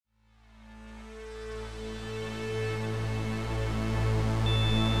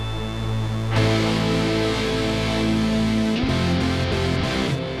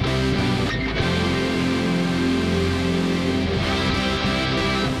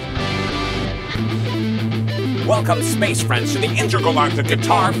Welcome, space friends, to the Intergalactic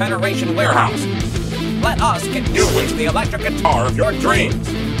Guitar Federation warehouse. Let us get you into the electric guitar of your dreams.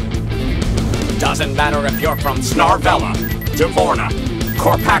 Doesn't matter if you're from Snarvella, Devorna,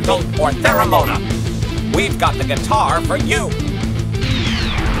 Corpactal, or Theramona. We've got the guitar for you.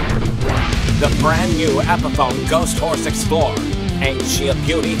 The brand new Epiphone GhostHorse Explorer. Ain't she a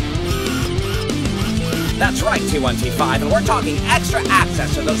beauty? That's right, T1T5, and we're talking extra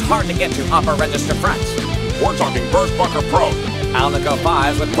access to those hard-to-get-to upper register frets. We're talking BurstBucker Pro. Alnico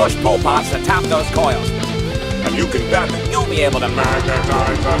 5s with push-pull pots to tap those coils. And you can bet that You'll be able to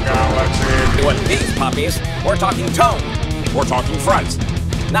magnetize the galaxy. with these puppies. We're talking tone. We're talking frets.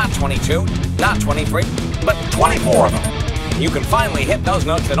 Not 22, not 23, but 24 of them. You can finally hit those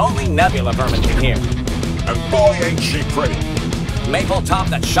notes that only Nebula vermin can hear. And boy, ain't she pretty. Maple top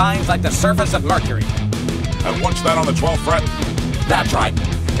that shines like the surface of Mercury. And what's that on the 12th fret? That's right.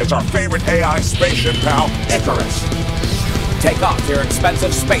 It's our favorite AI spaceship pal, Icarus. Take off to your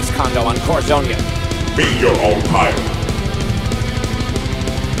expensive space condo on Corzonia. Be your own pilot.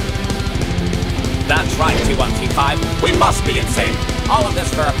 That's right, T1T5. We must be insane. All of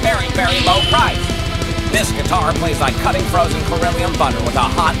this for a very, very low price. This guitar plays like cutting frozen Corellium butter with a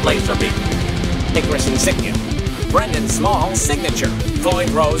hot laser beam. Icarus insignia. Brendon Small signature.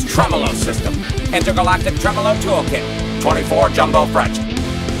 Floyd Rose tremolo system. Intergalactic tremolo toolkit. 24 jumbo frets.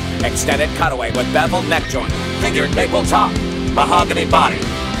 Extended cutaway with beveled neck joint. Figured maple top. Mahogany body.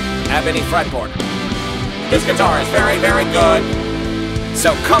 Ebony fretboard. This guitar is very, very good.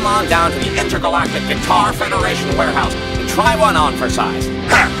 So come on down to the Intergalactic Guitar Federation warehouse and try one on for size.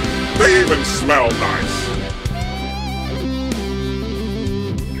 Heck, they even smell nice.